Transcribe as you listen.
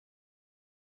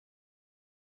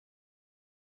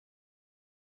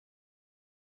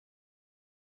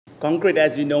Concrete,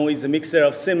 as you know, is a mixture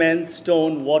of cement,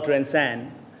 stone, water, and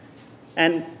sand.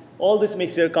 And all this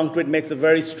mixture, concrete, makes a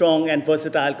very strong and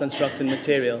versatile construction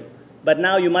material. But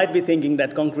now you might be thinking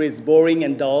that concrete is boring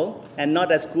and dull and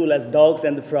not as cool as dogs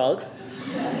and the frogs.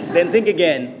 Then think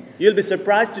again. You'll be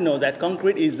surprised to know that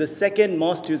concrete is the second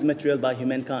most used material by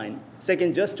humankind,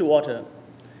 second just to water.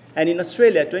 And in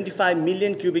Australia, 25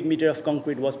 million cubic meters of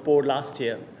concrete was poured last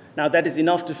year. Now that is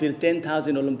enough to fill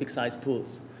 10,000 Olympic-sized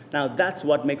pools. Now that's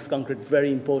what makes concrete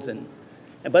very important.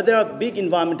 But there are big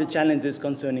environmental challenges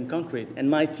concerning concrete, and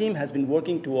my team has been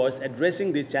working towards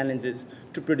addressing these challenges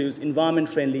to produce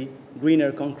environment-friendly,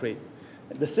 greener concrete.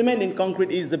 The cement in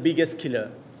concrete is the biggest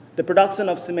killer. The production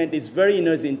of cement is very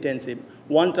energy-intensive.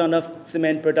 1 ton of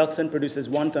cement production produces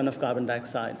 1 ton of carbon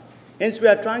dioxide. Hence, we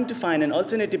are trying to find an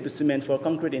alternative to cement for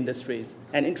concrete industries.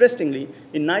 And interestingly,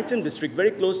 in Knighton district,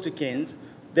 very close to Cairns,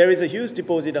 there is a huge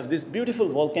deposit of this beautiful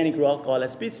volcanic rock called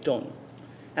as peatstone.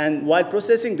 And while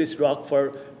processing this rock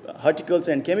for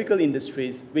horticulture and chemical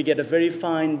industries, we get a very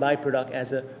fine byproduct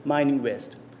as a mining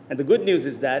waste. And the good news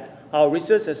is that our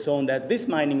research has shown that this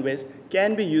mining waste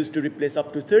can be used to replace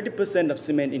up to 30% of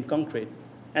cement in concrete.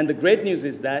 And the great news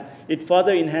is that it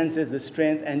further enhances the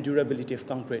strength and durability of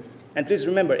concrete. And please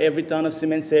remember, every ton of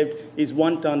cement saved is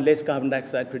 1 ton less carbon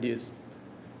dioxide produced.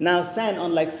 Now, sand,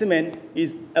 unlike cement,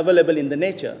 is available in the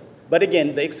nature. But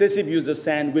again, the excessive use of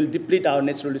sand will deplete our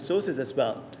natural resources as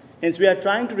well. Hence, we are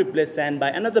trying to replace sand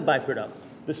by another byproduct,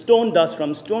 the stone dust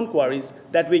from stone quarries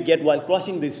that we get while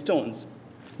crushing these stones.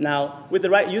 Now, with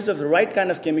the right use of the right kind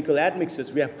of chemical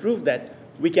admixtures, we have proved that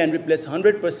we can replace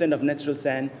 100% of natural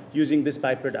sand using this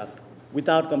byproduct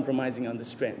without compromising on the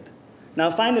strength. Now,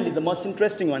 finally, the most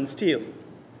interesting one, steel.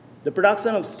 The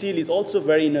production of steel is also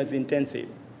very energy intensive.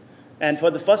 And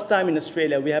for the first time in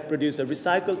Australia, we have produced a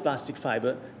recycled plastic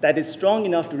fiber that is strong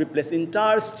enough to replace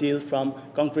entire steel from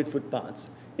concrete footpaths.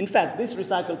 In fact, these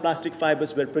recycled plastic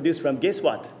fibers were produced from, guess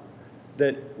what?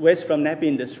 The waste from nappy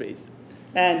industries.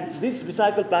 And these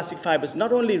recycled plastic fibers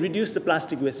not only reduce the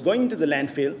plastic waste going into the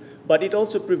landfill, but it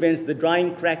also prevents the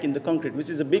drying crack in the concrete,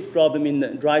 which is a big problem in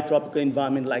a dry tropical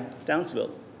environment like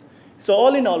Townsville. So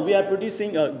all in all, we are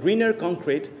producing a greener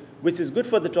concrete, which is good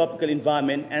for the tropical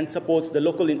environment and supports the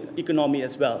local economy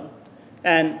as well.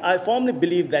 And I firmly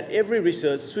believe that every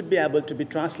research should be able to be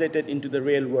translated into the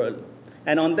real world.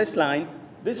 And on this line,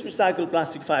 this recycled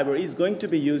plastic fiber is going to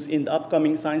be used in the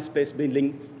upcoming science-based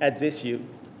building at JSU.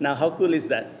 Now, how cool is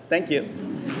that? Thank you.